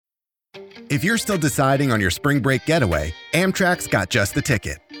If you're still deciding on your spring break getaway, Amtrak's got just the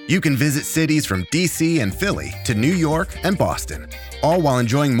ticket. You can visit cities from D.C. and Philly to New York and Boston, all while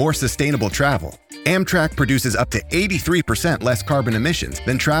enjoying more sustainable travel. Amtrak produces up to 83% less carbon emissions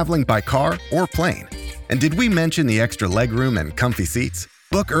than traveling by car or plane. And did we mention the extra legroom and comfy seats?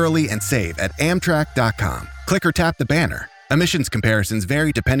 Book early and save at Amtrak.com. Click or tap the banner. Emissions comparisons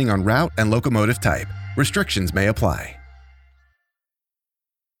vary depending on route and locomotive type. Restrictions may apply.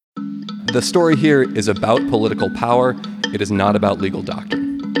 The story here is about political power. It is not about legal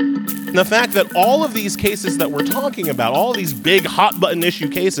doctrine. The fact that all of these cases that we're talking about, all these big hot-button issue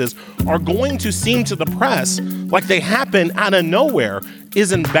cases, are going to seem to the press like they happen out of nowhere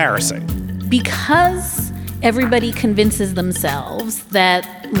is embarrassing. Because everybody convinces themselves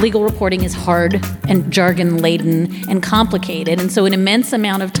that legal reporting is hard and jargon-laden and complicated, and so an immense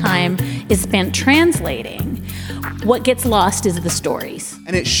amount of time is spent translating, what gets lost is the stories.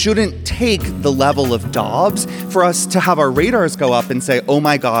 And it shouldn't take the level of Dobbs for us to have our radars go up and say, oh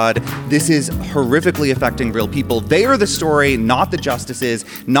my God, this is horrifically affecting real people. They are the story, not the justices,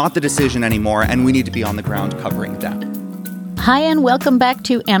 not the decision anymore, and we need to be on the ground covering them. Hi, and welcome back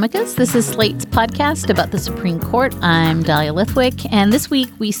to Amicus. This is Slate's podcast about the Supreme Court. I'm Dahlia Lithwick, and this week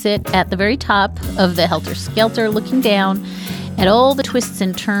we sit at the very top of the helter-skelter looking down at all the twists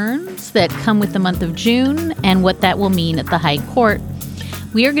and turns that come with the month of June and what that will mean at the High Court.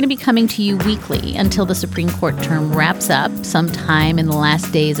 We are going to be coming to you weekly until the Supreme Court term wraps up sometime in the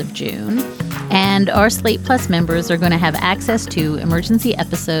last days of June. And our Slate Plus members are going to have access to emergency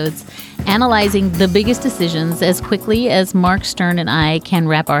episodes analyzing the biggest decisions as quickly as Mark Stern and I can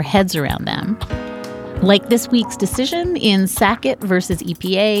wrap our heads around them. Like this week's decision in Sackett versus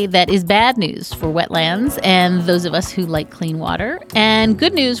EPA, that is bad news for wetlands and those of us who like clean water, and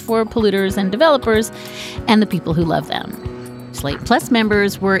good news for polluters and developers and the people who love them. Slate Plus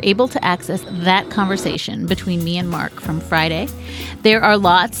members were able to access that conversation between me and Mark from Friday. There are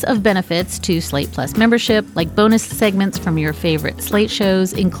lots of benefits to Slate Plus membership, like bonus segments from your favorite Slate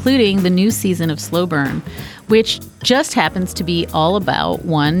shows, including the new season of Slow Burn, which just happens to be all about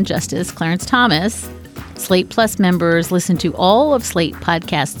one Justice Clarence Thomas. Slate Plus members listen to all of Slate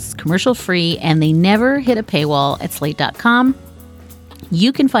podcasts commercial-free, and they never hit a paywall at slate.com.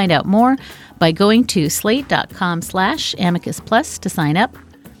 You can find out more by going to slate.com/Amicus Plus to sign up.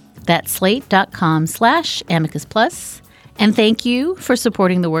 That's slate.com/Amicus Plus. And thank you for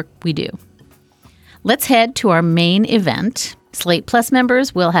supporting the work we do. Let's head to our main event. Slate Plus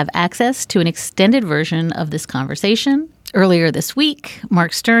members will have access to an extended version of this conversation. Earlier this week,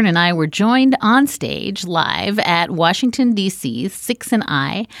 Mark Stern and I were joined on stage live at Washington, D.C.'s 6 and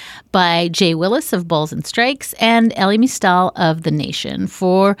I by Jay Willis of Balls and Strikes and Elie Mystal of The Nation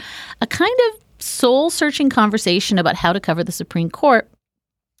for a kind of soul-searching conversation about how to cover the Supreme Court.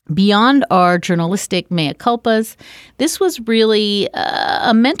 Beyond our journalistic mea culpas, this was really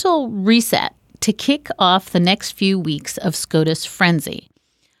a mental reset to kick off the next few weeks of SCOTUS frenzy.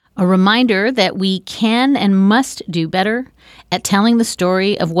 A reminder that we can and must do better at telling the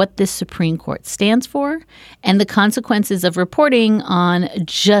story of what this Supreme Court stands for and the consequences of reporting on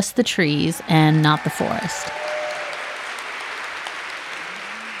just the trees and not the forest.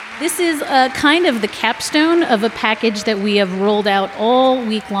 This is kind of the capstone of a package that we have rolled out all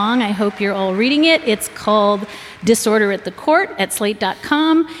week long. I hope you're all reading it. It's called Disorder at the Court at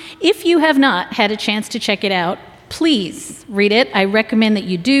slate.com. If you have not had a chance to check it out, please read it. I recommend that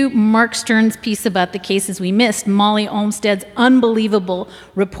you do. Mark Stern's piece about the cases we missed, Molly Olmstead's unbelievable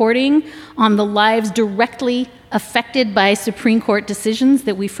reporting on the lives directly affected by Supreme Court decisions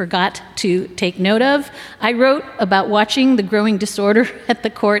that we forgot to take note of. I wrote about watching the growing disorder at the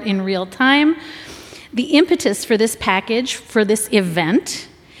court in real time. The impetus for this package, for this event,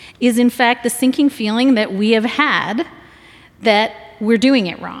 is in fact the sinking feeling that we have had that we're doing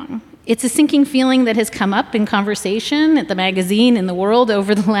it wrong. It's a sinking feeling that has come up in conversation at the magazine, in the world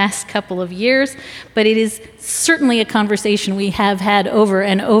over the last couple of years, but it is certainly a conversation we have had over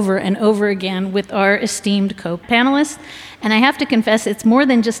and over and over again with our esteemed co-panelists. And I have to confess, it's more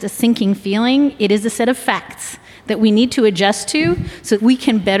than just a sinking feeling. It is a set of facts that we need to adjust to so that we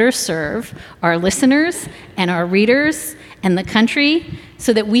can better serve our listeners and our readers and the country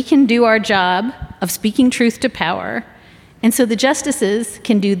so that we can do our job of speaking truth to power. And so the justices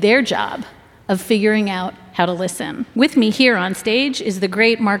can do their job of figuring out how to listen. With me here on stage is the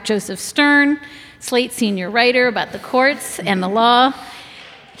great Mark Joseph Stern, Slate senior writer about the courts and the law.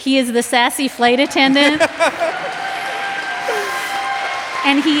 He is the sassy flight attendant.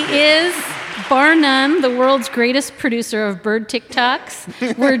 And he is bar none, the world's greatest producer of bird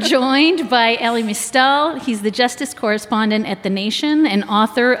TikToks. We're joined by Elie Mystal. He's the justice correspondent at The Nation and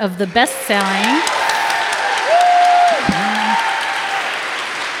author of the best-selling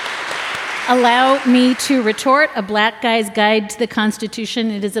Allow Me to Retort, A Black Guy's Guide to the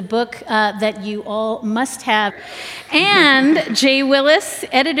Constitution. It is a book that you all must have. And Jay Willis,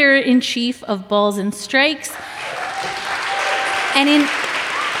 editor-in-chief of Balls and Strikes. And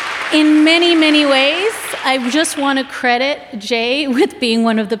in many, many ways, I just want to credit Jay with being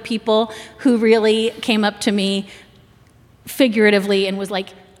one of the people who really came up to me figuratively and was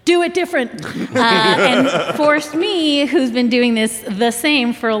like, do it different, and forced me, who's been doing this the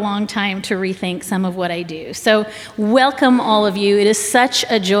same for a long time, to rethink some of what I do. So welcome, all of you. It is such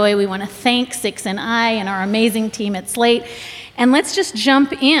a joy. We want to thank Six and I and our amazing team at Slate. And let's just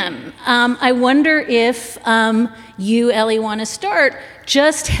jump in. I wonder if you, Ellie, want to start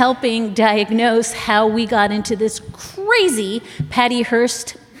just helping diagnose how we got into this crazy Patty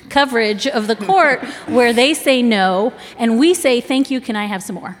Hearst coverage of the court where they say no and we say, thank you, can I have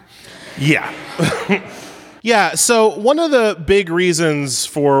some more? Yeah. Yeah, so one of the big reasons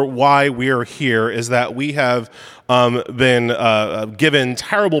for why we're here is that we have been given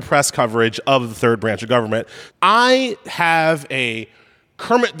terrible press coverage of the third branch of government. I have a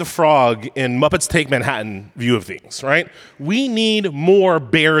Kermit the Frog in Muppets Take Manhattan view of things, right? We need more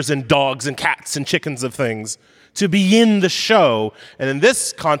bears and dogs and cats and chickens of things to be in the show. And in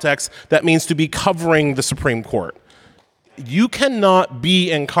this context, that means to be covering the Supreme Court. You cannot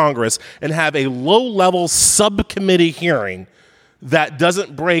be in Congress and have a low-level subcommittee hearing that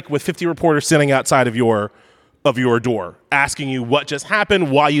doesn't break with 50 reporters sitting outside of your door, asking you what just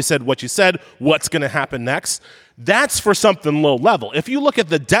happened, why you said what you said, what's going to happen next. That's for something low level. If you look at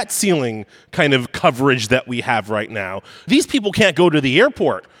the debt ceiling kind of coverage that we have right now, these people can't go to the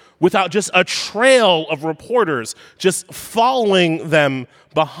airport without just a trail of reporters just following them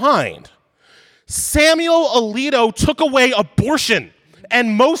behind. Samuel Alito took away abortion,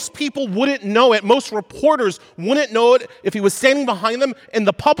 and most people wouldn't know it. Most reporters wouldn't know it if he was standing behind them in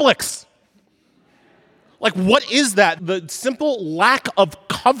the Publix. Like, what is that? The simple lack of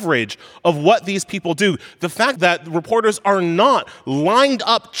coverage of what these people do. The fact that reporters are not lined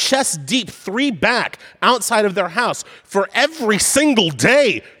up chest deep, 3 back, outside of their house for every single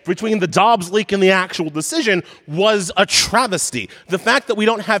day between the Dobbs leak and the actual decision was a travesty. The fact that we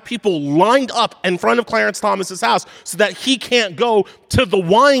don't have people lined up in front of Clarence Thomas's house so that he can't go to the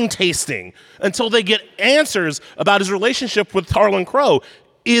wine tasting until they get answers about his relationship with Harlan Crow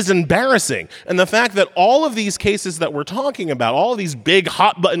is embarrassing. And the fact that all of these cases that we're talking about, all of these big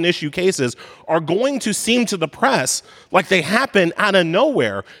hot-button issue cases, are going to seem to the press like they happen out of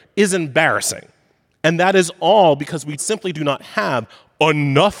nowhere is embarrassing. And that is all because we simply do not have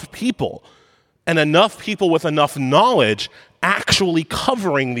enough people and enough people with enough knowledge actually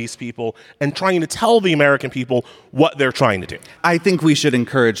covering these people and trying to tell the American people what they're trying to do. I think we should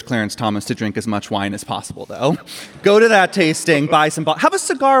encourage Clarence Thomas to drink as much wine as possible, though. Go to that tasting, buy some, have a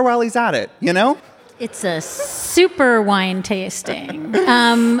cigar while he's at it, you know? It's a super wine tasting.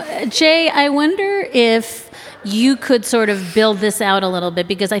 Jay, I wonder if you could sort of build this out a little bit,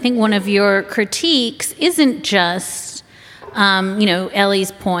 because I think one of your critiques isn't just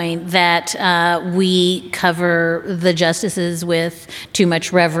Ellie's point that we cover the justices with too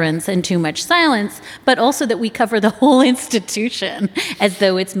much reverence and too much silence, but also that we cover the whole institution as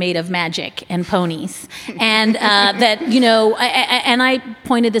though it's made of magic and ponies. And and I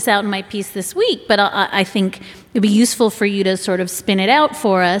pointed this out in my piece this week, but I think it'd be useful for you to sort of spin it out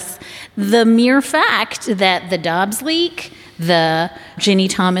for us. The mere fact that the Dobbs leak, the Ginny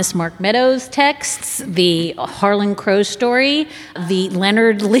Thomas, Mark Meadows texts, the Harlan Crow story, the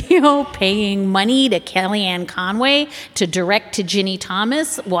Leonard Leo paying money to Kellyanne Conway to direct to Ginny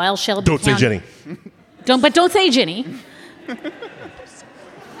Thomas while Shelby Don't say Ginny. Don't say Ginny.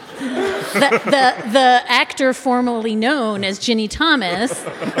 The actor formerly known as Ginny Thomas.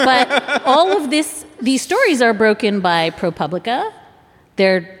 But all of these stories are broken by ProPublica.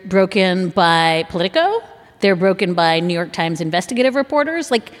 They're broken by Politico. They're broken by New York Times investigative reporters.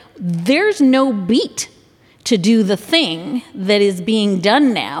 Like, there's no beat to do the thing that is being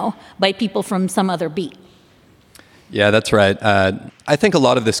done now by people from some other beat. Yeah, that's right. I think a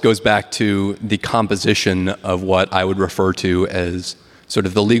lot of this goes back to the composition of what I would refer to as sort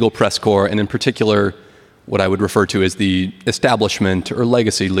of the legal press corps, and in particular, what I would refer to as the establishment or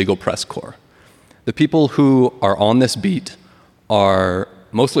legacy legal press corps. The people who are on this beat are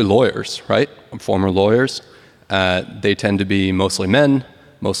mostly lawyers, right? Former lawyers. They tend to be mostly men,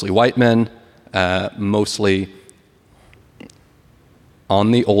 mostly white men, mostly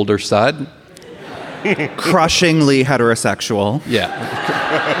on the older side. crushingly heterosexual.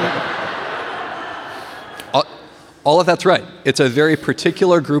 Yeah. All of that's right. It's a very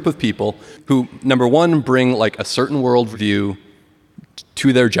particular group of people who, number one, bring like a certain worldview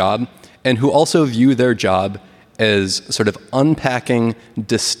to their job, and who also view their job as sort of unpacking,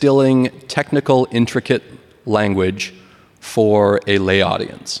 distilling technical, intricate language for a lay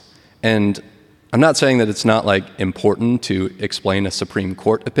audience. And I'm not saying that it's not like important to explain a Supreme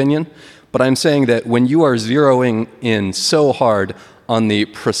Court opinion, but I'm saying that when you are zeroing in so hard on the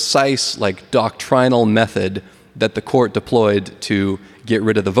precise like doctrinal method that the court deployed to get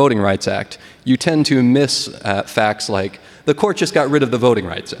rid of the Voting Rights Act, you tend to miss facts like the court just got rid of the Voting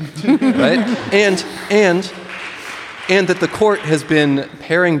Rights Act, right? And that the court has been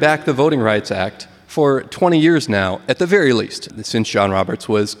paring back the Voting Rights Act for 20 years now, at the very least, since John Roberts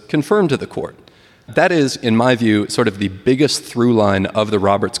was confirmed to the court. That is, in my view, sort of the biggest through line of the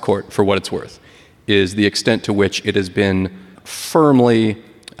Roberts Court, for what it's worth, is the extent to which it has been firmly,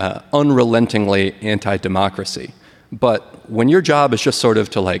 unrelentingly anti-democracy. But when your job is just sort of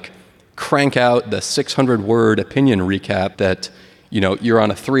to like crank out the 600-word opinion recap that, you know, you're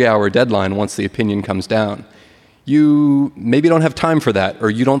on a 3-hour deadline once the opinion comes down, you maybe don't have time for that, or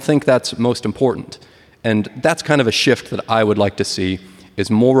you don't think that's most important. And that's kind of a shift that I would like to see, is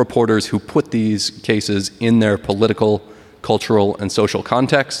more reporters who put these cases in their political, cultural, and social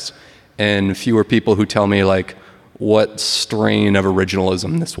contexts, and fewer people who tell me, like, what strain of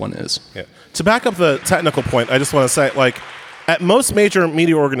originalism this one is. Yeah. To back up the technical point, I just want to say, like, at most major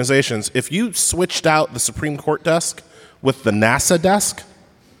media organizations, if you switched out the Supreme Court desk with the NASA desk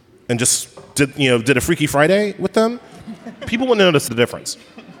and just did a Freaky Friday with them, people wouldn't notice the difference.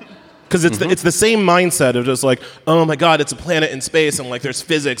 Because it's the same mindset of just like, oh my God, it's a planet in space, and like there's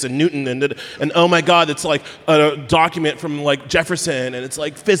physics and Newton, and oh my God, it's like a document from like Jefferson, and it's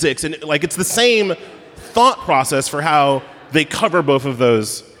like physics, and like it's the same thought process for how they cover both of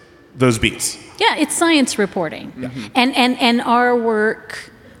those beats. Yeah, it's science reporting. Yeah. And our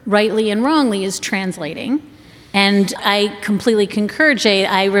work, rightly and wrongly, is translating. And I completely concur, Jay.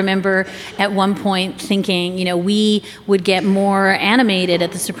 I remember at one point thinking, we would get more animated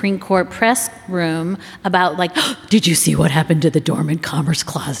at the Supreme Court press room about like, oh, did you see what happened to the Dormant Commerce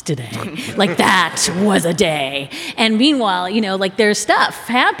Clause today? Like that was a day. And meanwhile, like there's stuff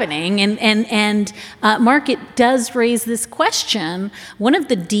happening. And Mark, it does raise this question. One of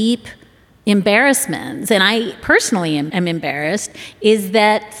the deep embarrassments, and I personally am embarrassed, is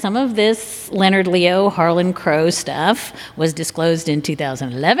that some of this Leonard Leo, Harlan Crow stuff was disclosed in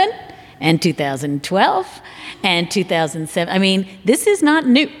 2011 and 2012 and 2007. I mean, this is not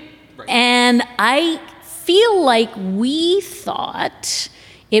new. Right. And I feel like we thought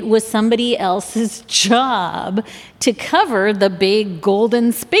it was somebody else's job to cover the big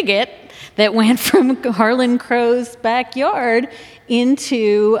golden spigot that went from Harlan Crow's backyard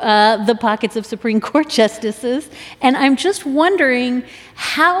into the pockets of Supreme Court justices. And I'm just wondering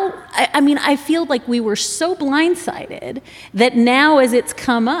how, I feel like we were so blindsided that now as it's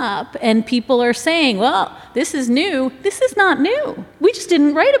come up and people are saying, well, this is new, this is not new. We just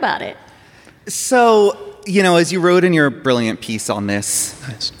didn't write about it. So, as you wrote in your brilliant piece on this,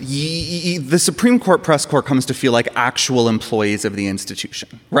 the Supreme Court press corps comes to feel like actual employees of the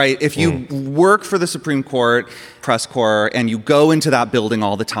institution, right? If you work for the Supreme Court press corps and you go into that building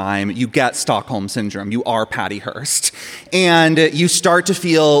all the time, you get Stockholm Syndrome. You are Patty Hearst. And you start to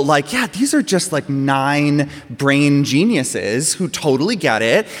feel like, yeah, these are just like 9 brain geniuses who totally get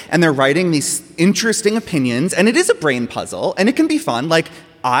it, and they're writing these interesting opinions, and it is a brain puzzle, and it can be fun. Like,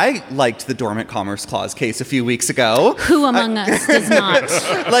 I liked the Dormant Commerce Clause case a few weeks ago. Who among us does not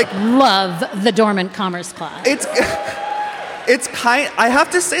love the Dormant Commerce Clause? I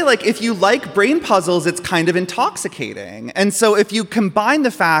have to say, like, if you like brain puzzles, it's kind of intoxicating. And so if you combine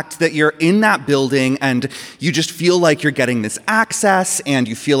the fact that you're in that building and you just feel like you're getting this access and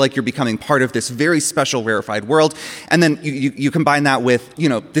you feel like you're becoming part of this very special rarefied world, and then you combine that with,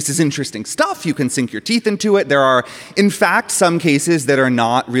 this is interesting stuff, you can sink your teeth into it. There are, in fact, some cases that are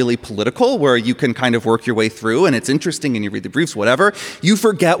not really political where you can kind of work your way through and it's interesting and you read the briefs, whatever. You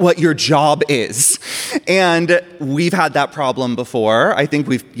forget what your job is. And we've had that problem before. I think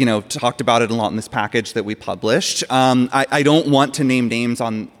we've, talked about it a lot in this package that we published. I don't want to name names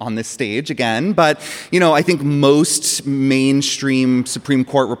on this stage again, but, I think most mainstream Supreme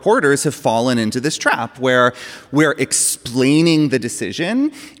Court reporters have fallen into this trap where we're explaining the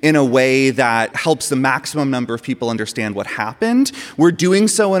decision in a way that helps the maximum number of people understand what happened. We're doing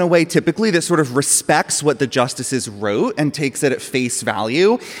so in a way typically that sort of respects what the justices wrote and takes it at face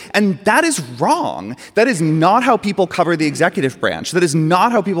value. And that is wrong. That is not how people cover the exam. executive branch. That is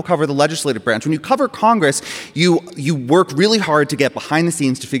not how people cover the legislative branch. When you cover Congress, you work really hard to get behind the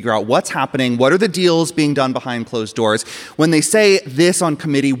scenes to figure out what's happening, what are the deals being done behind closed doors. When they say this on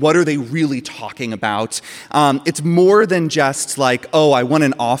committee, what are they really talking about? It's more than just like, oh, I want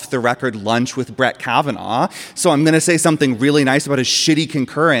an off-the-record lunch with Brett Kavanaugh, so I'm going to say something really nice about his shitty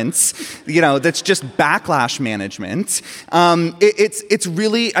concurrence. That's just backlash management. It's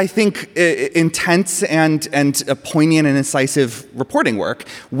really, I think, intense and poignant and incisive reporting work.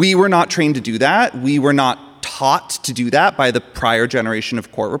 We were not trained to do that. We were not taught to do that by the prior generation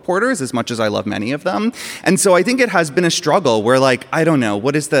of court reporters, as much as I love many of them. And so I think it has been a struggle where, like, I don't know,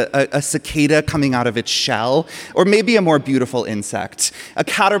 what is a cicada coming out of its shell? Or maybe a more beautiful insect, a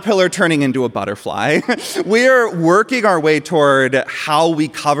caterpillar turning into a butterfly. We're working our way toward how we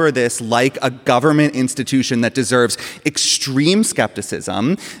cover this like a government institution that deserves extreme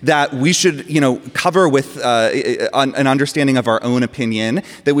skepticism, that we should, cover with an understanding of our own opinion,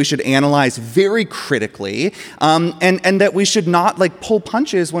 that we should analyze very critically, and that we should not pull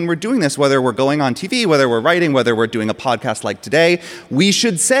punches when we're doing this, whether we're going on TV, whether we're writing, whether we're doing a podcast like today. We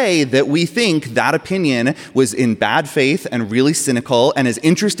should say that we think that opinion was in bad faith and really cynical, and as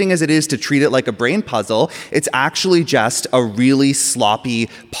interesting as it is to treat it like a brain puzzle, it's actually just a really sloppy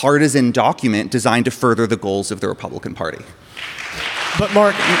partisan document designed to further the goals of the Republican Party. But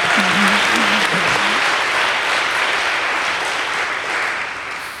Mark,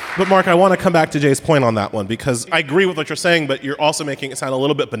 I want to come back to Jay's point on that one, because I agree with what you're saying, but you're also making it sound a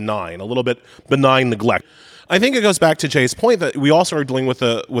little bit benign neglect. I think it goes back to Jay's point that we also are dealing with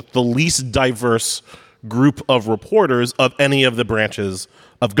the least diverse group of reporters of any of the branches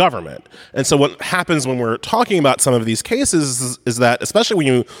of government. And so what happens when we're talking about some of these cases is that, especially when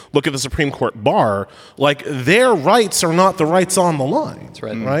you look at the Supreme Court bar, their rights are not the rights on the line. That's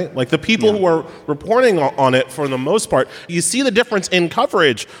right. Right? Like the people who are reporting on it, for the most part, you see the difference in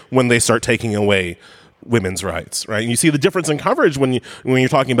coverage when they start taking away women's rights, right? And you see the difference in coverage when you're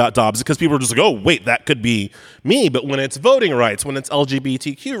talking about Dobbs, because people are just like, oh, wait, that could be me. But when it's voting rights, when it's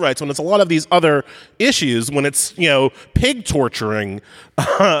LGBTQ rights, when it's a lot of these other issues, when it's, pig torturing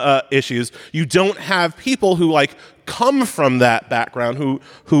issues, you don't have people who come from that background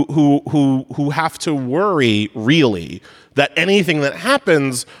who have to worry really that anything that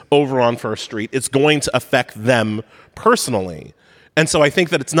happens over on First Street is going to affect them personally. And so I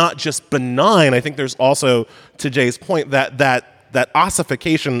think that it's not just benign. I think there's also, to Jay's point, that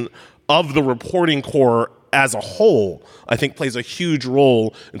ossification of the reporting corps as a whole, I think, plays a huge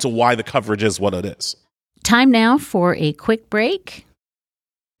role into why the coverage is what it is. Time now for a quick break.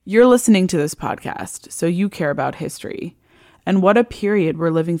 You're listening to this podcast, so you care about history. And what a period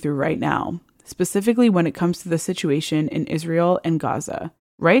we're living through right now, specifically when it comes to the situation in Israel and Gaza.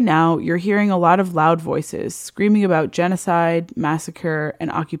 Right now, you're hearing a lot of loud voices screaming about genocide, massacre, and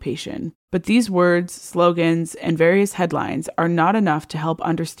occupation. But these words, slogans, and various headlines are not enough to help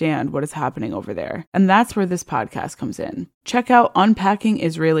understand what is happening over there. And that's where this podcast comes in. Check out Unpacking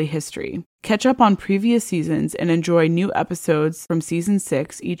Israeli History. Catch up on previous seasons and enjoy new episodes from Season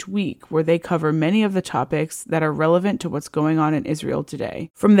 6 each week, where they cover many of the topics that are relevant to what's going on in Israel today.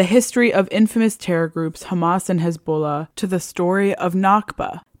 From the history of infamous terror groups Hamas and Hezbollah, to the story of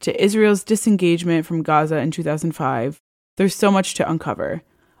Nakba, to Israel's disengagement from Gaza in 2005, there's so much to uncover.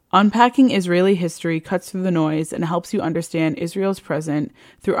 Unpacking Israeli History cuts through the noise and helps you understand Israel's present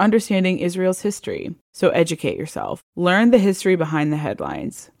through understanding Israel's history. So educate yourself. Learn the history behind the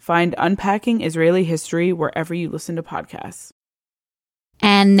headlines. Find Unpacking Israeli History wherever you listen to podcasts.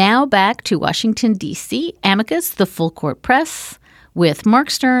 And now back to Washington, D.C., Amicus, the Full Court Press, with Mark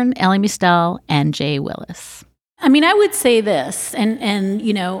Stern, Ellie Mistal, and Jay Willis. I mean, I would say this, and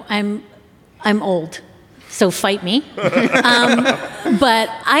I'm old. So fight me. But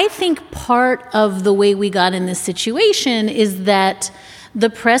I think part of the way we got in this situation is that the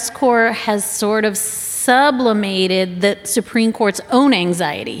press corps has sort of sublimated the Supreme Court's own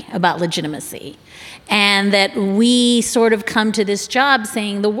anxiety about legitimacy. And that we sort of come to this job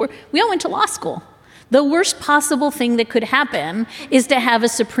saying, we all went to law school. The worst possible thing that could happen is to have a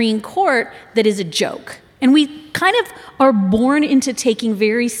Supreme Court that is a joke. And we kind of are born into taking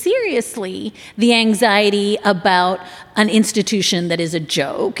very seriously the anxiety about an institution that is a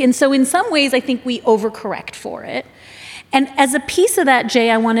joke. And so in some ways, I think we overcorrect for it. And as a piece of that,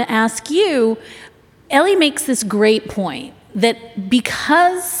 Jay, I want to ask you, Ellie makes this great point that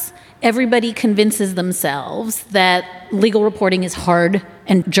because everybody convinces themselves that legal reporting is hard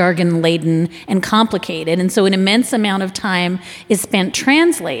and jargon-laden and complicated, and so an immense amount of time is spent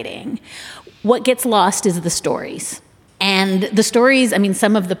translating, what gets lost is the stories. And the stories, I mean,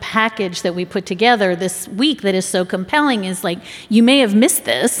 some of the package that we put together this week that is so compelling is like, you may have missed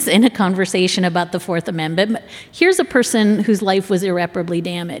this in a conversation about the Fourth Amendment, but here's a person whose life was irreparably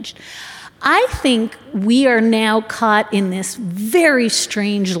damaged. I think we are now caught in this very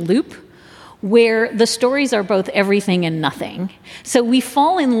strange loop where the stories are both everything and nothing. So we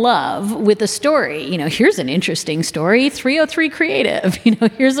fall in love with a story. You know, here's an interesting story, 303 Creative. You know,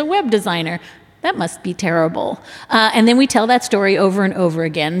 here's a web designer. That must be terrible. And then we tell that story over and over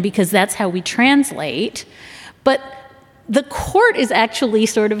again because that's how we translate. But the court is actually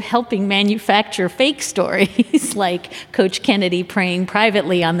sort of helping manufacture fake stories like Coach Kennedy praying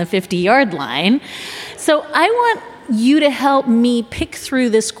privately on the 50-yard line. So I want you to help me pick through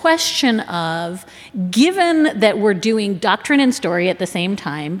this question of, given that we're doing doctrine and story at the same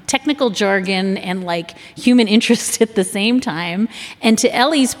time, technical jargon and like human interest at the same time, and to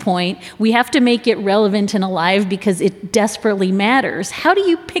Ellie's point, we have to make it relevant and alive because it desperately matters. How do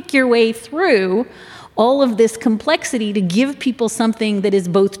you pick your way through all of this complexity to give people something that is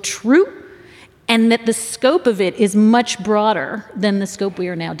both true and that the scope of it is much broader than the scope we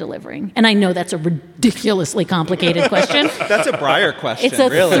are now delivering? And I know that's a ridiculously complicated question. That's a Breyer question, It's a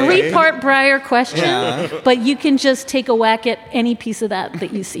really. three-part Breyer question, but you can just take a whack at any piece of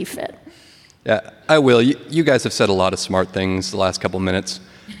that you see fit. Yeah, I will. You guys have said a lot of smart things the last couple minutes.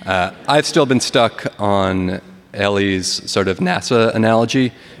 I've still been stuck on Ellie's sort of NASA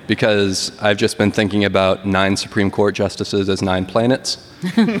analogy because I've just been thinking about 9 Supreme Court justices as 9 planets.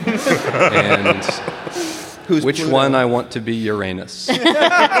 And which Pluto? one I want to be Uranus.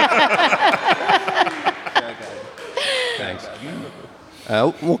 Thanks.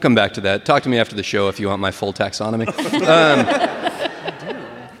 We'll come back to that. Talk to me after the show if you want my full taxonomy.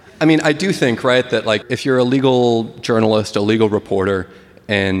 I mean, I do think, right, that like if you're a legal journalist, a legal reporter,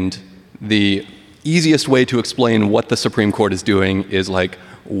 and the easiest way to explain what the Supreme Court is doing is like,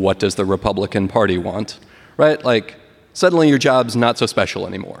 what does the Republican Party want, right? Like, suddenly your job's not so special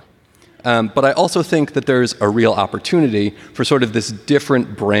anymore. But I also think that there's a real opportunity for sort of this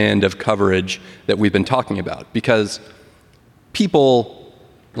different brand of coverage that we've been talking about, because people,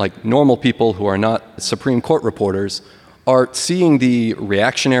 like normal people who are not Supreme Court reporters, are seeing the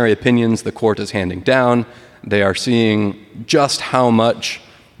reactionary opinions the court is handing down. They are seeing just how much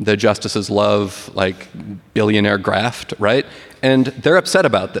the justices love, like, billionaire graft, right? And they're upset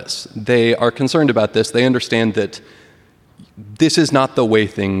about this. They are concerned about this. They understand that this is not the way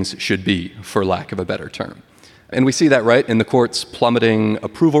things should be, for lack of a better term. And we see that, right, in the court's plummeting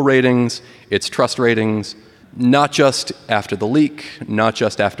approval ratings, its trust ratings, not just after the leak, not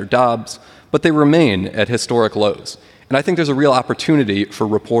just after Dobbs, but they remain at historic lows. And I think there's a real opportunity for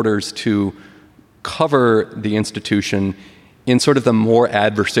reporters to cover the institution in sort of the more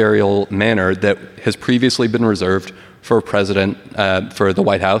adversarial manner that has previously been reserved for a president, for the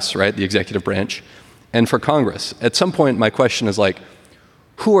White House, right, the executive branch, and for Congress. At some point, my question is like,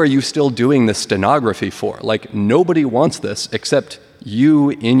 who are you still doing this stenography for? Like, nobody wants this except you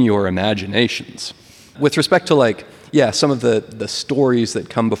in your imaginations. With respect to, like, yeah, some of the stories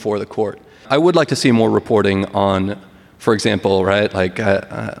that come before the court, I would like to see more reporting on, for example, right, like,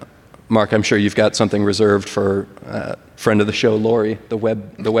 Mark, I'm sure you've got something reserved for friend of the show, Lori, the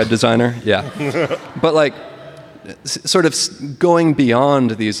web designer. Yeah. But, like, sort of going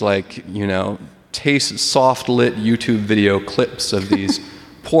beyond these, like, you know, soft-lit YouTube video clips of these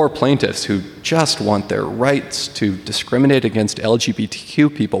poor plaintiffs who just want their rights to discriminate against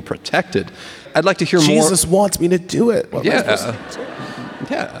LGBTQ people protected. I'd like to hear more. Jesus wants me to do it.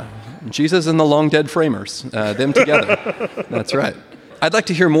 Yeah. Jesus and the long-dead framers, them together. That's right. I'd like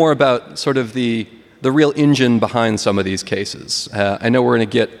to hear more about sort of the real engine behind some of these cases. I know we're going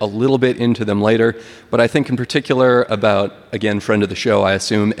to get a little bit into them later, but I think in particular about, again, friend of the show, I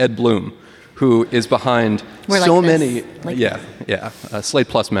assume, Ed Bloom, who is behind many... a Slate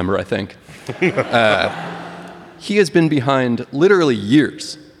Plus member, I think. He has been behind literally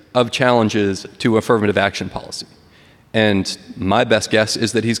years of challenges to affirmative action policy. And my best guess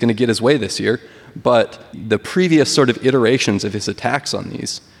is that he's going to get his way this year. But the previous sort of iterations of his attacks on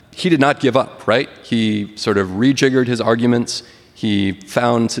these, he did not give up, right? He sort of rejiggered his arguments. He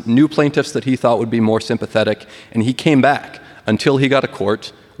found new plaintiffs that he thought would be more sympathetic. And he came back until he got a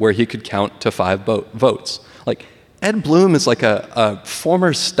court where he could count to 5 votes. Like, Ed Bloom is like a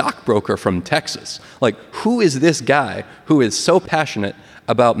former stockbroker from Texas. Like, who is this guy who is so passionate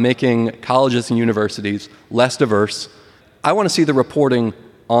about making colleges and universities less diverse? I want to see the reporting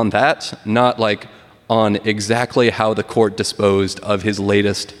on that, not like on exactly how the court disposed of his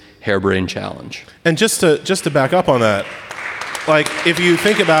latest harebrained challenge. And just to back up on that, like, if you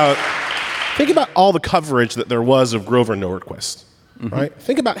think about think about all the coverage that there was of Grover Norquist, right?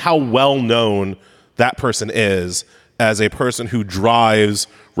 Think about how well known that person is as a person who drives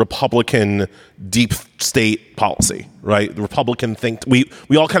Republican deep state policy, right? The Republican we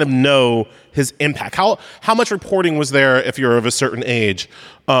all kind of know his impact. How much reporting was there, if you're of a certain age,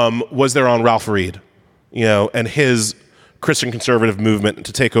 was there on Ralph Reed, and his Christian conservative movement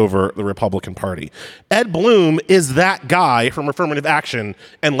to take over the Republican Party? Ed Bloom is that guy from affirmative action,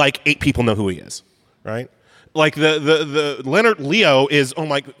 and like 8 people know who he is, right? Like the Leonard Leo is,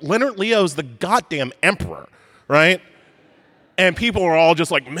 Leonard Leo's the goddamn emperor, right? And people are all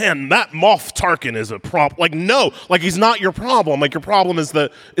just like, man, that Moff Tarkin is a problem. Like, no, like he's not your problem. Like your problem is the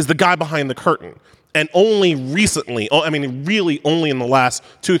guy behind the curtain. And only recently, really only in the last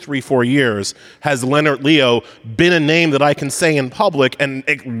 2, 3, 4 years has Leonard Leo been a name that I can say in public and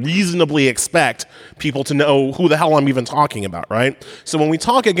reasonably expect people to know who the hell I'm even talking about, right? So when we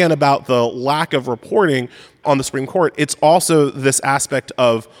talk again about the lack of reporting on the Supreme Court, it's also this aspect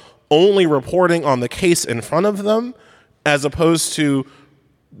of only reporting on the case in front of them as opposed to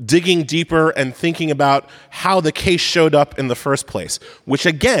digging deeper and thinking about how the case showed up in the first place, which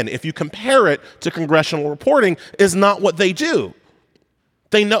again, if you compare it to congressional reporting, is not what they do.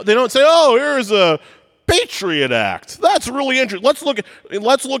 They don't say, oh, here's a Patriot Act. That's really interesting. Let's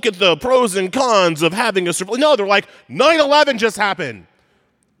look at the pros and cons of having a... No, they're like, 9/11 just happened.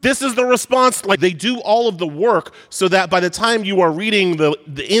 This is the response. Like, they do all of the work so that by the time you are reading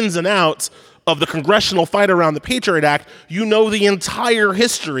the ins and outs of the congressional fight around the Patriot Act, you know the entire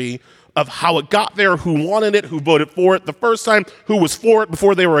history of how it got there, who wanted it, who voted for it the first time, who was for it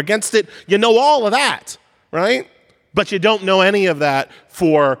before they were against it. You know all of that, right? But you don't know any of that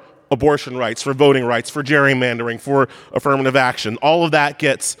for abortion rights, for voting rights, for gerrymandering, for affirmative action. All of that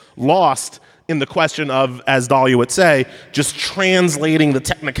gets lost in the question of, as Dahlia would say, just translating the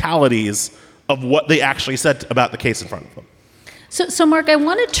technicalities of what they actually said about the case in front of them. So Mark, I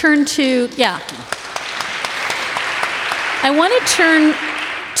want to turn to,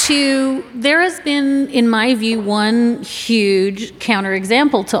 there has been, in my view, one huge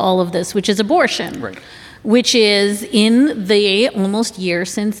counterexample to all of this, which is abortion. Right. Which is, in the almost year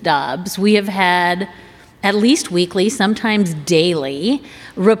since Dobbs, we have had at least weekly, sometimes daily,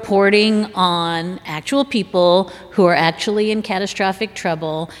 reporting on actual people who are actually in catastrophic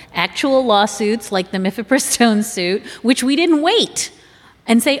trouble, actual lawsuits like the Mifepristone suit, which we didn't wait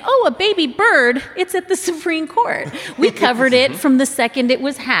and say, oh, a baby bird, it's at the Supreme Court. We covered it from the second it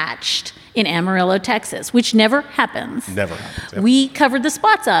was hatched in Amarillo, Texas, which never happens. Never happens. Yep. We covered the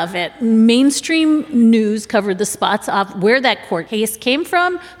spots of it. Mainstream news covered the spots of where that court case came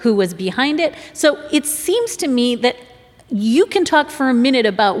from, who was behind it. So it seems to me that you can talk for a minute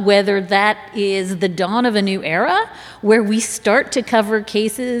about whether that is the dawn of a new era where we start to cover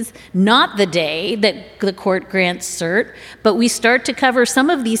cases, not the day that the court grants cert, but we start to cover some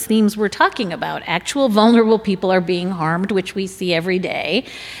of these themes we're talking about. Actual vulnerable people are being harmed, which we see every day.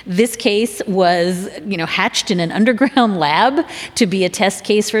 This case was, hatched in an underground lab to be a test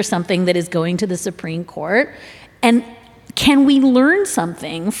case for something that is going to the Supreme Court. And can we learn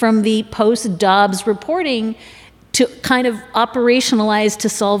something from the post-Dobbs reporting to kind of operationalize to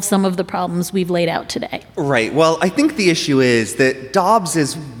solve some of the problems we've laid out today? Right. Well, I think the issue is that Dobbs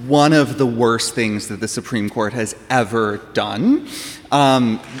is one of the worst things that the Supreme Court has ever done.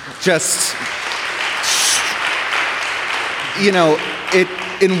 It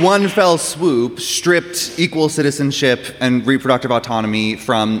in one fell swoop stripped equal citizenship and reproductive autonomy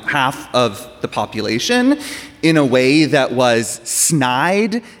from half of the population in a way that was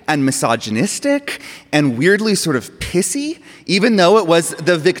snide and misogynistic and weirdly sort of pissy, even though it was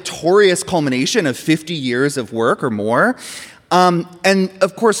the victorious culmination of 50 years of work or more. And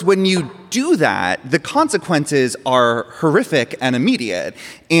of course, when you do that, the consequences are horrific and immediate.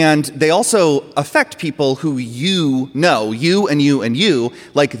 And they also affect people who you know, you and you and you.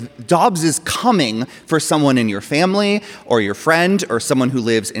 Like, Dobbs is coming for someone in your family or your friend or someone who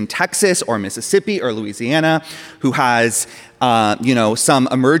lives in Texas or Mississippi or Louisiana who has some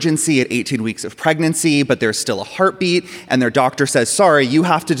emergency at 18 weeks of pregnancy, but there's still a heartbeat, and their doctor says, sorry, you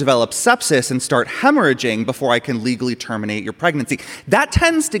have to develop sepsis and start hemorrhaging before I can legally terminate your pregnancy. That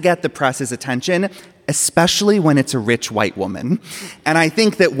tends to get the press's attention, especially when it's a rich white woman. And I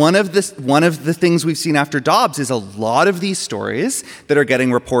think that one of the things we've seen after Dobbs is a lot of these stories that are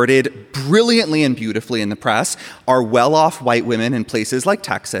getting reported brilliantly and beautifully in the press are well-off white women in places like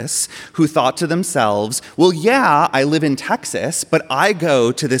Texas who thought to themselves, well, yeah, I live in Texas, but I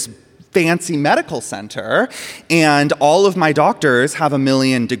go to this fancy medical center, and all of my doctors have 1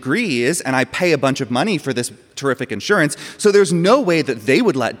 million degrees, and I pay a bunch of money for this terrific insurance, so there's no way that they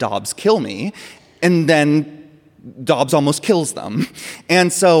would let Dobbs kill me. And then Dobbs almost kills them.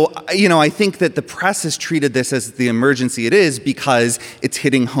 And so, I think that the press has treated this as the emergency it is because it's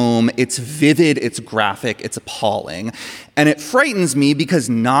hitting home, it's vivid, it's graphic, it's appalling. And it frightens me because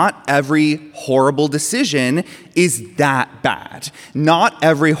not every horrible decision is that bad. Not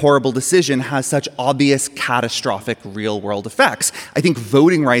every horrible decision has such obvious, catastrophic, real-world effects. I think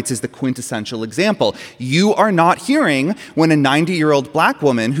voting rights is the quintessential example. You are not hearing when a 90-year-old black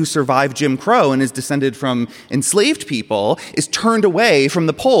woman who survived Jim Crow and is descended from enslaved people is turned away from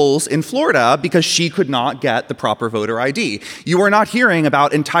the polls in Florida because she could not get the proper voter ID. You are not hearing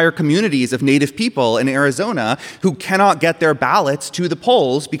about entire communities of Native people in Arizona who cannot get their ballots to the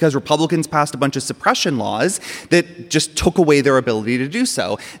polls because Republicans passed a bunch of suppression laws that just took away their ability to do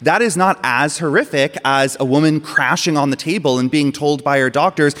so. That is not as horrific as a woman crashing on the table and being told by her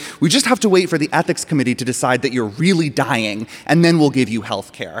doctors, we just have to wait for the ethics committee to decide that you're really dying, and then we'll give you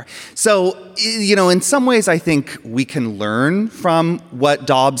health care. So, in some ways, I think we can learn from what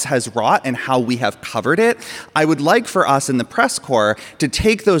Dobbs has wrought and how we have covered it. I would like for us in the press corps to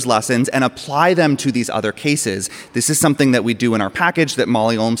take those lessons and apply them to these other cases. This is something that we do in our package that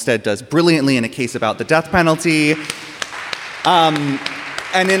Molly Olmstead does brilliantly in a case about the death penalty.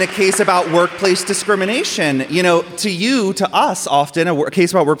 And in a case about workplace discrimination, to us, often, a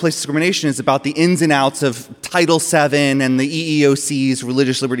case about workplace discrimination is about the ins and outs of Title VII and the EEOC's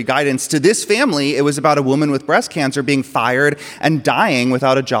religious liberty guidance. To this family, it was about a woman with breast cancer being fired and dying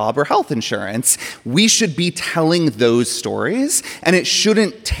without a job or health insurance. We should be telling those stories, and it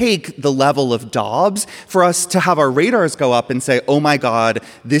shouldn't take the level of Dobbs for us to have our radars go up and say, oh my God,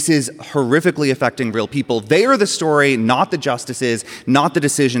 this is horrifically affecting real people. They are the story, not the justices, not the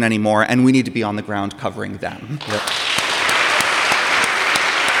decision anymore, and we need to be on the ground covering them. Yep.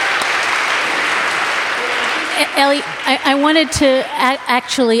 Ellie, I wanted to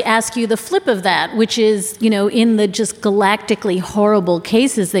actually ask you the flip of that, which is, in the just galactically horrible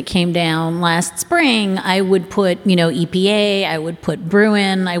cases that came down last spring, I would put, EPA, I would put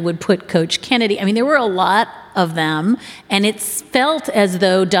Bruin, I would put Coach Kennedy. I mean, there were a lot of them, and it's felt as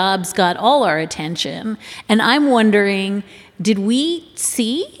though Dobbs got all our attention. And I'm wondering, did we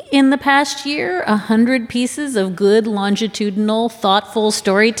see in the past year 100 pieces of good, longitudinal, thoughtful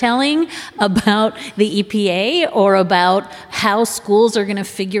storytelling about the EPA or about how schools are going to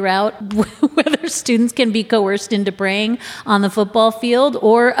figure out whether students can be coerced into praying on the football field,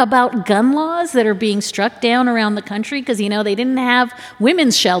 or about gun laws that are being struck down around the country because, they didn't have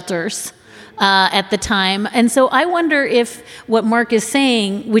women's shelters at the time? And so I wonder if what Mark is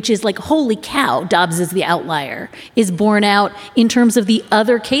saying, which is like, holy cow, Dobbs is the outlier, is borne out in terms of the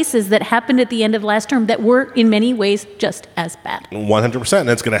other cases that happened at the end of last term that were in many ways just as bad. 100%. And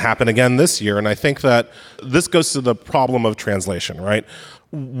it's going to happen again this year. And I think that this goes to the problem of translation, right?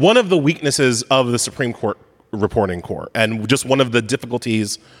 One of the weaknesses of the Supreme Court reporting corps, and just one of the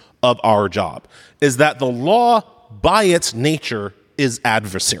difficulties of our job, is that the law by its nature is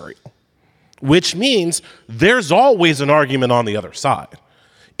adversarial, which means there's always an argument on the other side.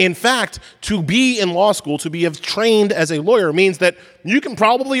 In fact, to be in law school, to be trained as a lawyer, means that you can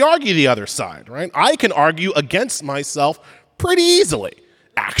probably argue the other side, right? I can argue against myself pretty easily,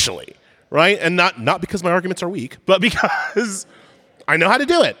 actually, right? And not because my arguments are weak, but because I know how to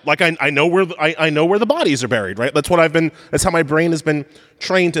do it. Like I know where the bodies are buried, right? That's how my brain has been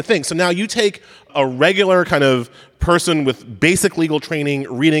trained to think. So now you take a regular kind of person with basic legal training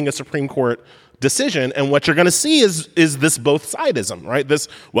reading a Supreme Court decision, and what you're going to see is this both sidism, right? This,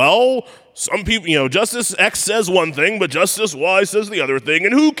 well, some people, Justice X says one thing, but Justice Y says the other thing,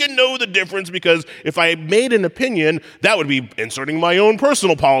 and who can know the difference? Because if I made an opinion, that would be inserting my own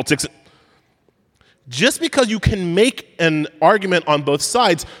personal politics. Just because you can make an argument on both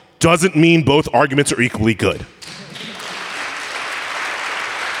sides doesn't mean both arguments are equally good.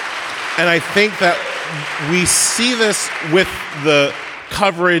 And I think that we see this with the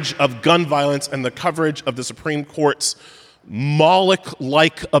coverage of gun violence and the coverage of the Supreme Court's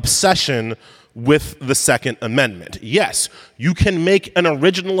Moloch-like obsession with the Second Amendment. Yes, you can make an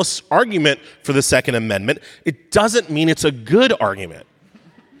originalist argument for the Second Amendment. It doesn't mean it's a good argument.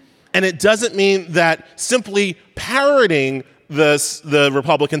 And it doesn't mean that simply parroting the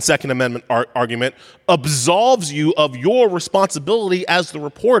Republican Second Amendment argument absolves you of your responsibility as the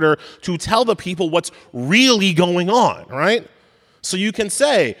reporter to tell the people what's really going on, right? So you can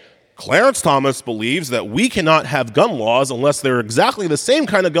say, Clarence Thomas believes that we cannot have gun laws unless they're exactly the same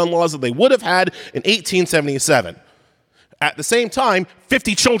kind of gun laws that they would have had in 1877. At the same time,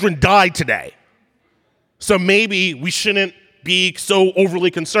 50 children died today. So maybe we shouldn't be so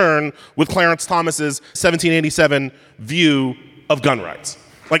overly concerned with Clarence Thomas's 1787 view of gun rights.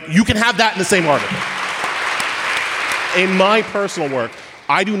 Like, you can have that in the same article. In my personal work,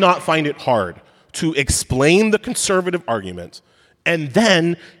 I do not find it hard to explain the conservative argument and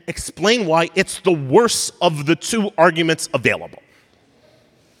then explain why it's the worst of the two arguments available.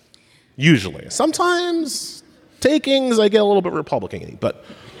 Usually. Sometimes takings, I get a little bit Republican-y, but...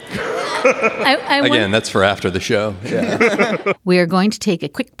 Again, that's for after the show. Yeah. We are going to take a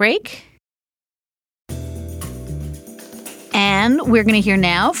quick break. And we're going to hear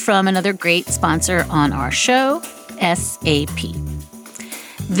now from another great sponsor on our show, SAP.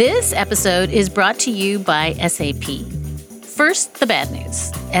 This episode is brought to you by SAP. First, the bad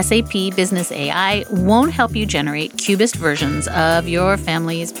news. SAP Business AI won't help you generate cubist versions of your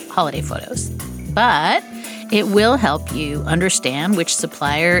family's holiday photos. But it will help you understand which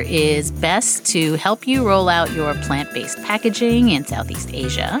supplier is best to help you roll out your plant-based packaging in Southeast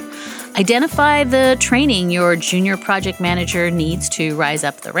Asia, identify the training your junior project manager needs to rise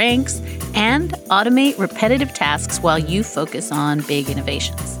up the ranks, and automate repetitive tasks while you focus on big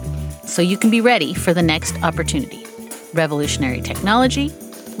innovations. So you can be ready for the next opportunity. Revolutionary technology,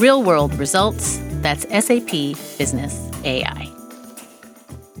 real-world results. That's SAP Business AI.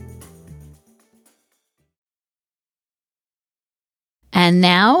 And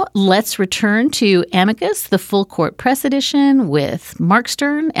now let's return to Amicus, the full court press edition with Mark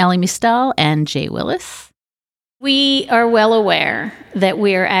Stern, Allie Mistal, and Jay Willis. We are well aware that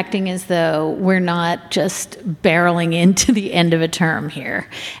we are acting as though we're not just barreling into the end of a term here,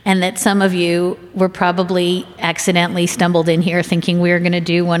 and that some of you were probably accidentally stumbled in here thinking we were going to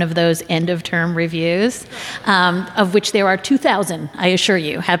do one of those end-of-term reviews, of which there are 2,000, I assure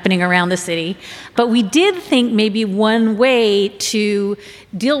you, happening around the city. But we did think maybe one way to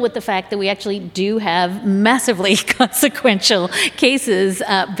deal with the fact that we actually do have massively consequential cases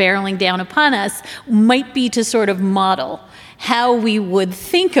barreling down upon us might be to sort of model how we would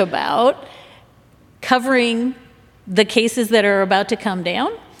think about covering the cases that are about to come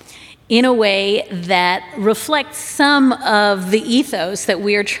down in a way that reflects some of the ethos that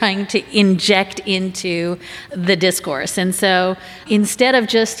we are trying to inject into the discourse. And so instead of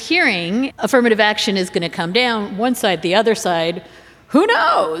just hearing affirmative action is going to come down, one side, the other side, who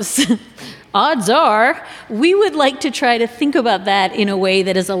knows? Odds are, we would like to try to think about that in a way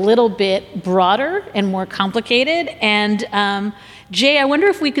that is a little bit broader and more complicated. And Jay, I wonder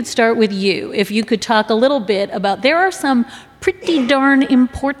if we could start with you. If you could talk a little bit about, there are some pretty darn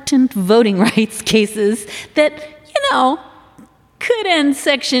important voting rights cases that, could end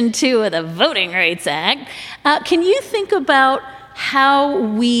Section 2 of the Voting Rights Act. Can you think about how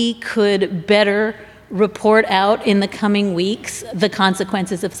we could better report out in the coming weeks the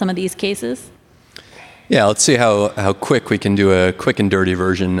consequences of some of these cases? Yeah, let's see how quick we can do a quick and dirty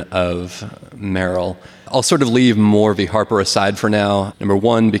version of Merrill. I'll sort of leave Moore v. Harper aside for now. Number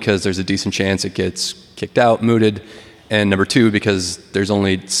one, because there's a decent chance it gets kicked out, mooted. And number two, because there's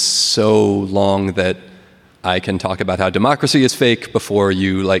only so long that I can talk about how democracy is fake before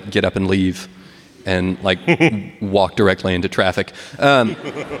you get up and leave and walk directly into traffic.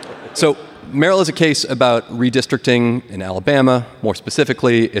 So Merrill is a case about redistricting in Alabama. More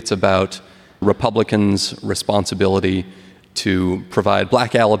specifically, it's about Republicans' responsibility to provide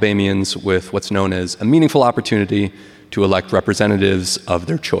black Alabamians with what's known as a meaningful opportunity to elect representatives of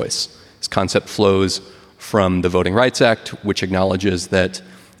their choice. This concept flows from the Voting Rights Act, which acknowledges that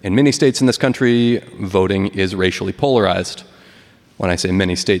in many states in this country, voting is racially polarized. When I say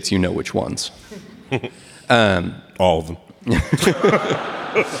many states, you know which ones. All of them.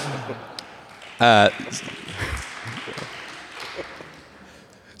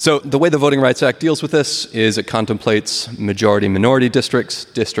 So the way the Voting Rights Act deals with this is it contemplates majority-minority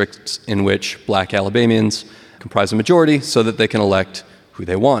districts in which black Alabamians comprise a majority so that they can elect who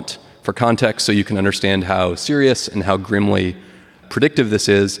they want. For context, so you can understand how serious and how grimly predictive this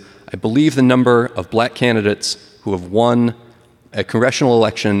is, I believe the number of black candidates who have won a congressional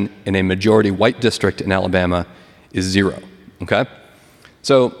election in a majority white district in Alabama is 0, okay?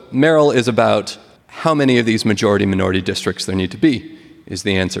 So Merrill is about how many of these majority-minority districts there need to be. Is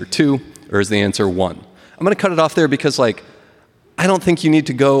the answer 2 or is the answer 1? I'm going to cut it off there because, I don't think you need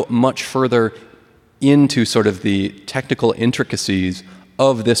to go much further into sort of the technical intricacies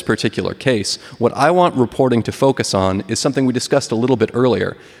of this particular case. What I want reporting to focus on is something we discussed a little bit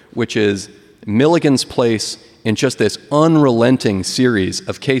earlier, which is Milligan's place in just this unrelenting series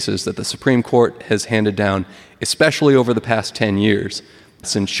of cases that the Supreme Court has handed down, especially over the past 10 years,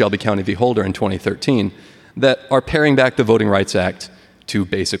 since Shelby County v. Holder in 2013. that are paring back the Voting Rights Act to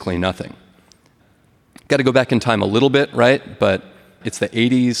basically nothing. Got to go back in time a little bit, right? But it's the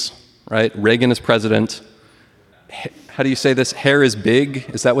 80s, right? Reagan is president. How do you say this? Hair is big?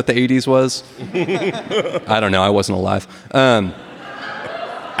 Is that what the 80s was? I don't know. I wasn't alive.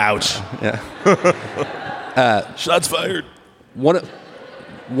 Ouch. Yeah. Shots fired. One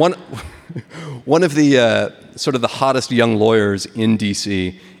of the sort of the hottest young lawyers in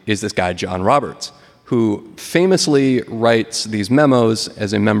D.C. is this guy, John Roberts, who famously writes these memos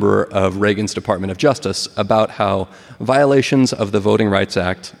as a member of Reagan's Department of Justice about how violations of the Voting Rights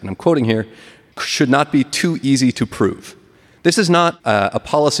Act, and I'm quoting here, should not be too easy to prove. This is not a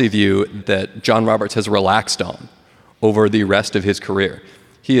policy view that John Roberts has relaxed on over the rest of his career.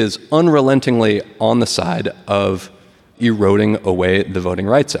 He is unrelentingly on the side of eroding away the Voting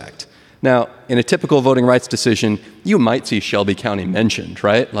Rights Act. Now, in a typical voting rights decision, you might see Shelby County mentioned,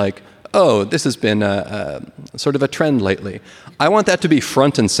 right? Like, oh, this has been sort of a trend lately. I want that to be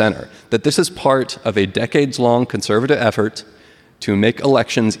front and center, that this is part of a decades-long conservative effort to make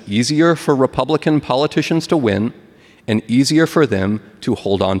elections easier for Republican politicians to win and easier for them to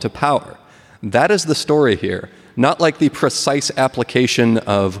hold on to power. That is the story here, not like the precise application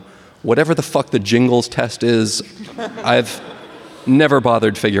of whatever the fuck the jingles test is. I've never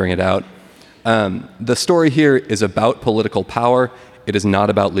bothered figuring it out. The story here is about political power. It is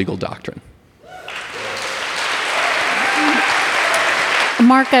not about legal doctrine.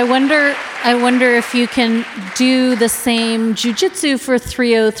 Mark, I wonder if you can do the same jujitsu for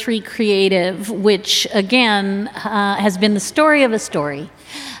 303 Creative, which, again, has been the story of a story.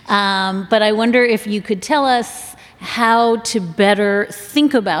 But I wonder if you could tell us how to better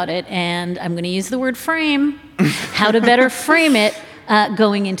think about it, and I'm going to use the word frame, how to better frame it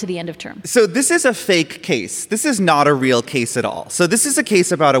going into the end of term. So this is a fake case. This is not a real case at all. So this is a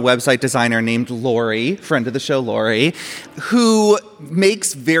case about a website designer named Lori, friend of the show Lori, who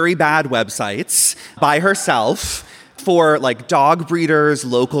makes very bad websites by herself for like dog breeders,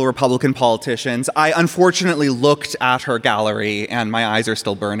 local Republican politicians. I unfortunately looked at her gallery and my eyes are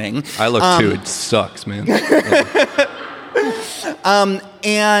still burning. I look too. It sucks, man.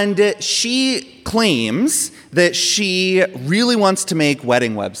 And she claims that she really wants to make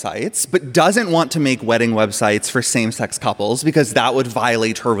wedding websites, but doesn't want to make wedding websites for same-sex couples because that would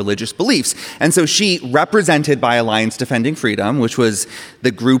violate her religious beliefs. And so she, represented by Alliance Defending Freedom, which was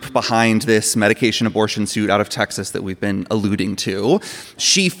the group behind this medication abortion suit out of Texas that we've been alluding to,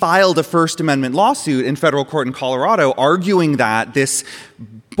 she filed a First Amendment lawsuit in federal court in Colorado arguing that this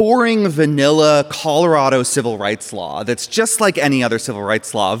boring, vanilla Colorado civil rights law that's just like any other civil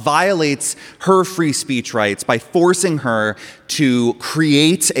rights law violates her free speech rights by forcing her to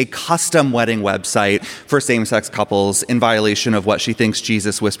create a custom wedding website for same-sex couples in violation of what she thinks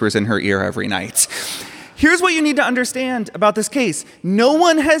Jesus whispers in her ear every night. Here's what you need to understand about this case. No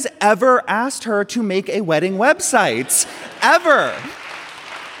one has ever asked her to make a wedding website. Ever.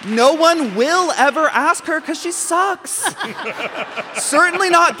 No one will ever ask her because she sucks.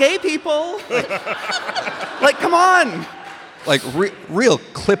 Certainly not gay people. Like, come on. Like real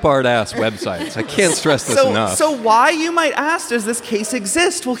clip art ass websites. I can't stress this enough. So why, you might ask, does this case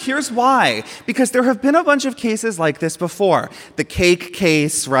exist? Well, here's why. Because there have been a bunch of cases like this before. The cake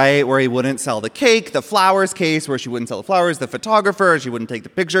case, right, where he wouldn't sell the cake. The flowers case, where she wouldn't sell the flowers. The photographer, she wouldn't take the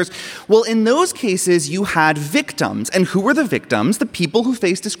pictures. Well, in those cases, you had victims. And who were the victims? The people who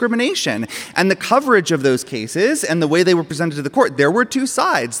faced discrimination. And the coverage of those cases and the way they were presented to the court, there were two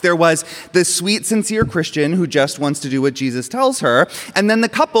sides. There was the sweet, sincere Christian who just wants to do what Jesus tells her, and then the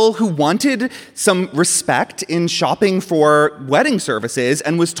couple who wanted some respect in shopping for wedding services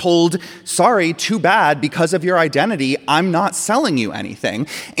and was told, sorry, too bad, because of your identity, I'm not selling you anything.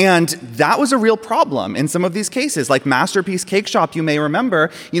 And that was a real problem in some of these cases. Like Masterpiece Cake Shop, you may remember,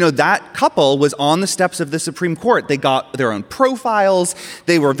 that couple was on the steps of the Supreme Court. They got their own profiles.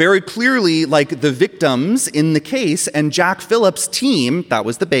 They were very clearly like the victims in the case, and Jack Phillips' team, that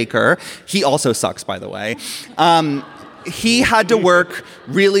was the baker, he also sucks, by the way, he had to work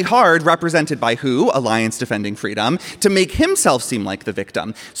really hard, represented by who? Alliance Defending Freedom, to make himself seem like the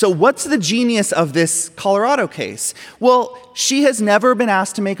victim. So what's the genius of this Colorado case? Well, she has never been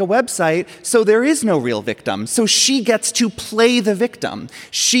asked to make a website, so there is no real victim. So she gets to play the victim.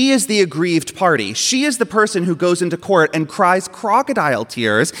 She is the aggrieved party. She is the person who goes into court and cries crocodile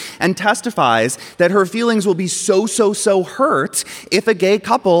tears and testifies that her feelings will be so hurt if a gay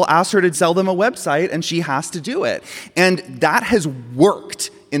couple asks her to sell them a website and she has to do it. And that has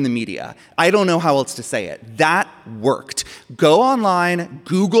worked in the media. I don't know how else to say it. That worked. Go online,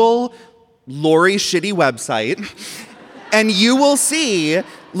 Google Lori's shitty website, and you will see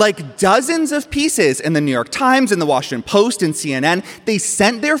like dozens of pieces in the New York Times, in the Washington Post, and CNN. They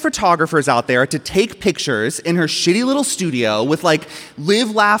sent their photographers out there to take pictures in her shitty little studio with like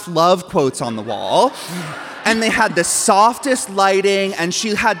live, laugh, love quotes on the wall. And they had the softest lighting, and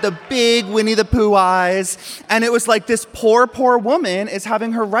she had the big Winnie the Pooh eyes. And it was like this poor, poor woman is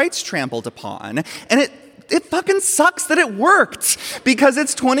having her rights trampled upon. And it fucking sucks that it worked, because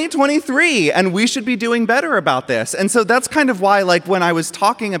it's 2023 and we should be doing better about this. And so that's kind of why, like, when I was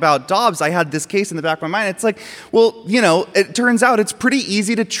talking about Dobbs, I had this case in the back of my mind. It's like, well, you know, it turns out it's pretty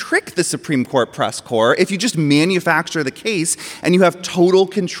easy to trick the Supreme Court press corps if you just manufacture the case and you have total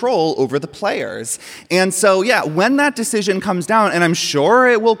control over the players. And so, yeah, when that decision comes down, and I'm sure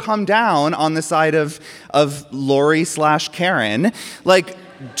it will come down on the side of Lori/Karen, like,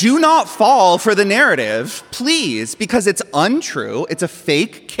 do not fall for the narrative, please, because it's untrue, it's a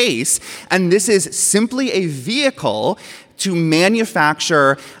fake case, and this is simply a vehicle to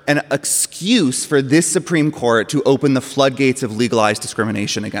manufacture an excuse for this Supreme Court to open the floodgates of legalized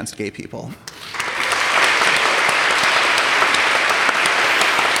discrimination against gay people.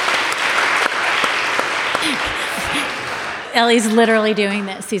 Ellie's literally doing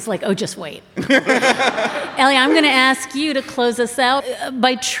this. He's like, oh, just wait. Ellie, I'm going to ask you to close us out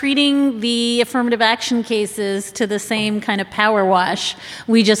by treating the affirmative action cases to the same kind of power wash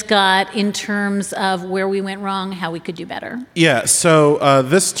we just got in terms of where we went wrong, how we could do better. Yeah, so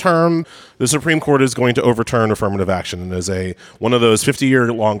this term, the Supreme Court is going to overturn affirmative action. It is one of those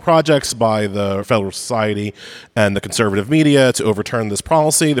 50-year-long projects by the Federal Society and the conservative media to overturn this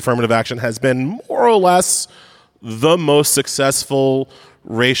policy. The affirmative action has been more or less the most successful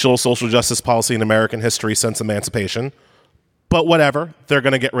racial social justice policy in American history since emancipation. But whatever, they're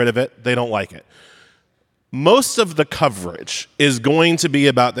going to get rid of it. They don't like it. Most of the coverage is going to be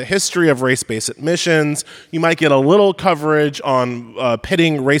about the history of race-based admissions. You might get a little coverage on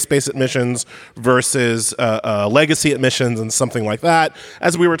pitting race-based admissions versus legacy admissions and something like that.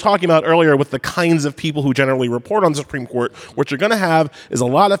 As we were talking about earlier with the kinds of people who generally report on the Supreme Court, what you're going to have is a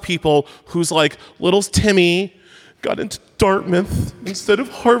lot of people who's like, little Timmy got into Dartmouth instead of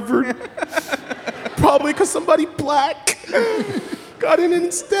Harvard, probably because somebody black got in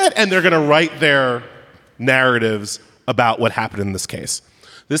instead. And they're going to write their narratives about what happened in this case.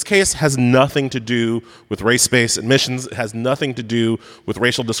 This case has nothing to do with race-based admissions. It has nothing to do with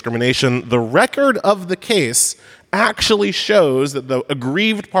racial discrimination. The record of the case actually shows that the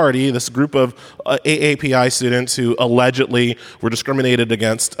aggrieved party, this group of AAPI students who allegedly were discriminated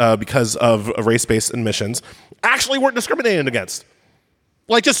against because of race-based admissions, actually weren't discriminated against.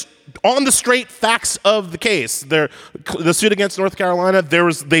 Like, just on the straight facts of the case. The suit against North Carolina,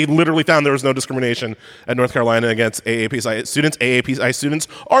 they literally found there was no discrimination at North Carolina against AAPI students. AAPI students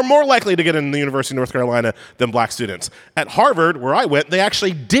are more likely to get into the University of North Carolina than black students. At Harvard, where I went, they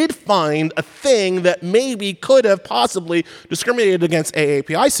actually did find a thing that maybe could have possibly discriminated against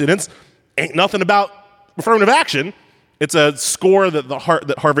AAPI students. Ain't nothing about affirmative action. It's a score that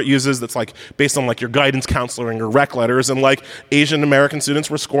Harvard uses that's like based on like your guidance counselor and your rec letters, and like Asian American students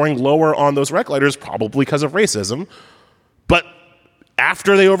were scoring lower on those rec letters probably because of racism. But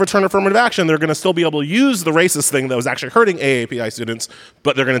after they overturn affirmative action, they're going to still be able to use the racist thing that was actually hurting AAPI students,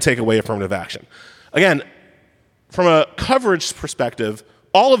 but they're going to take away affirmative action. Again, from a coverage perspective,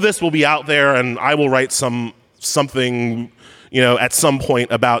 all of this will be out there, and I will write something at some point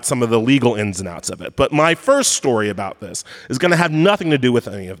about some of the legal ins and outs of it. But my first story about this is going to have nothing to do with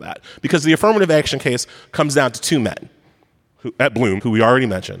any of that, because the affirmative action case comes down to two men at Bloom, who we already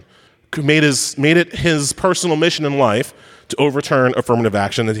mentioned, who made it his personal mission in life to overturn affirmative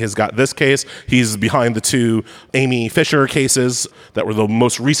action. And he's got this case. He's behind the two Amy Fisher cases that were the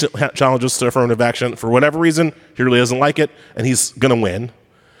most recent challenges to affirmative action. For whatever reason, he really doesn't like it, and he's going to win.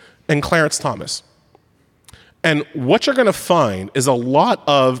 And Clarence Thomas. And what you're going to find is a lot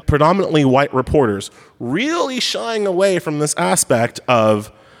of predominantly white reporters really shying away from this aspect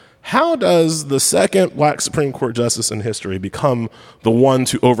of how does the second black Supreme Court justice in history become the one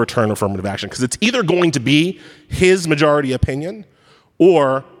to overturn affirmative action? Because it's either going to be his majority opinion,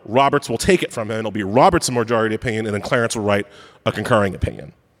 or Roberts will take it from him, and it'll be Roberts' majority opinion, and then Clarence will write a concurring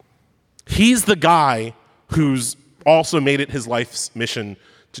opinion. He's the guy who's also made it his life's mission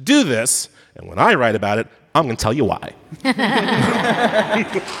to do this, and when I write about it, I'm going to tell you why.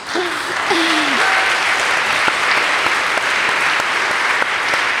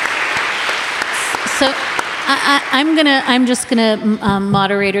 So I'm just gonna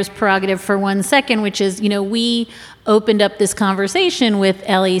moderator's prerogative for 1 second, which is, we opened up this conversation with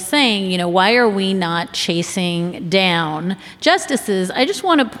Ellie saying, why are we not chasing down justices? I just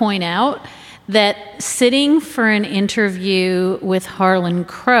want to point out that sitting for an interview with Harlan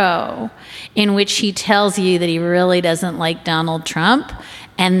Crow, in which he tells you that he really doesn't like Donald Trump,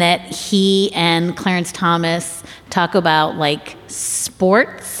 and that he and Clarence Thomas talk about like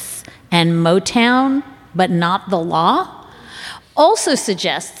sports and Motown, but not the law, also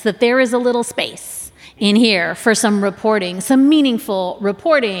suggests that there is a little space in here for some reporting, some meaningful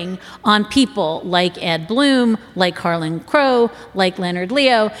reporting on people like Ed Bloom, like Harlan Crow, like Leonard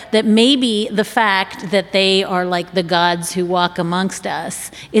Leo, that maybe the fact that they are like the gods who walk amongst us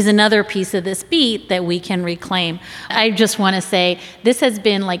is another piece of this beat that we can reclaim. I just want to say this has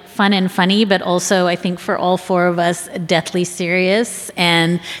been like fun and funny, but also I think for all four of us, deathly serious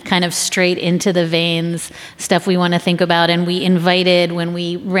and kind of straight into the veins stuff we want to think about. And we invited, when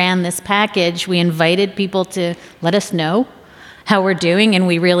we ran this package, we invited people to let us know how we're doing, and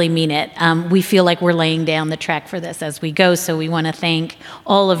we really mean it. We feel like we're laying down the track for this as we go, so we want to thank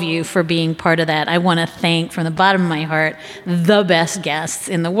all of you for being part of that. I want to thank, from the bottom of my heart, the best guests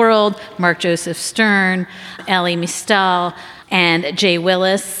in the world, Mark Joseph Stern, Ali Mistal, and Jay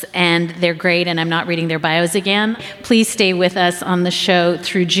Willis, and they're great, and I'm not reading their bios again. Please stay with us on the show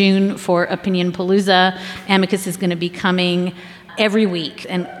through June for Opinion Palooza. Amicus is going to be coming every week,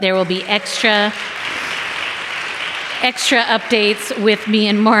 and there will be extra updates with me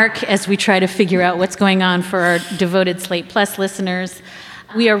and Mark as we try to figure out what's going on for our devoted Slate Plus listeners.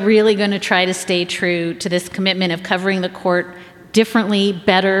 We are really going to try to stay true to this commitment of covering the court differently,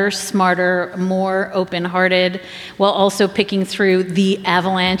 better, smarter, more open-hearted, while also picking through the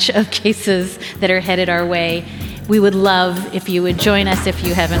avalanche of cases that are headed our way. We would love if you would join us if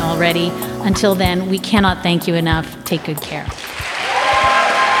you haven't already. Until then, we cannot thank you enough. Take good care.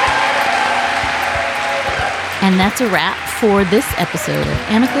 And that's a wrap for this episode of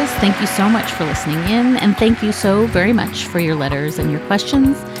Amicus. Thank you so much for listening in, and thank you so very much for your letters and your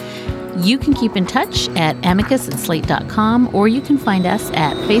questions. You can keep in touch at amicus@slate.com, or you can find us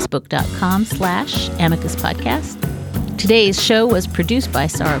at facebook.com/Amicus Podcast. Today's show was produced by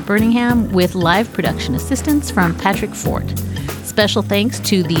Sarah Birmingham with live production assistance from Patrick Fort. Special thanks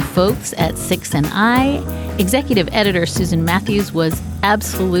to the folks at 6 and I. Executive editor Susan Matthews was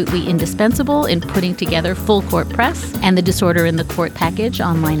absolutely indispensable in putting together Full Court Press and the Disorder in the Court package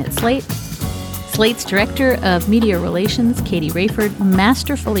online at Slate. Slate's Director of Media Relations, Katie Rayford,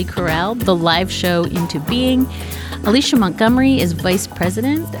 masterfully corralled the live show into being. Alicia Montgomery is Vice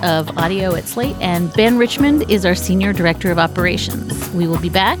President of Audio at Slate, and Ben Richmond is our Senior Director of Operations. We will be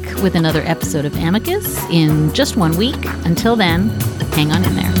back with another episode of Amicus in just 1 week. Until then, hang on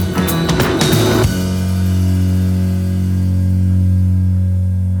in there.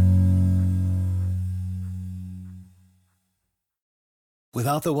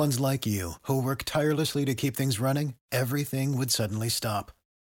 Without the ones like you, who work tirelessly to keep things running, everything would suddenly stop.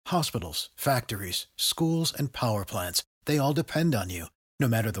 Hospitals, factories, schools, and power plants, they all depend on you. No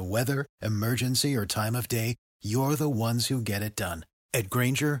matter the weather, emergency, or time of day, you're the ones who get it done. At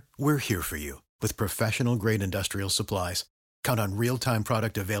Grainger, we're here for you with professional-grade industrial supplies. Count on real-time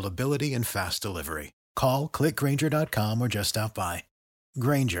product availability and fast delivery. Call, click Grainger.com, or just stop by.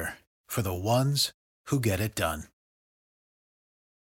 Grainger, for the ones who get it done.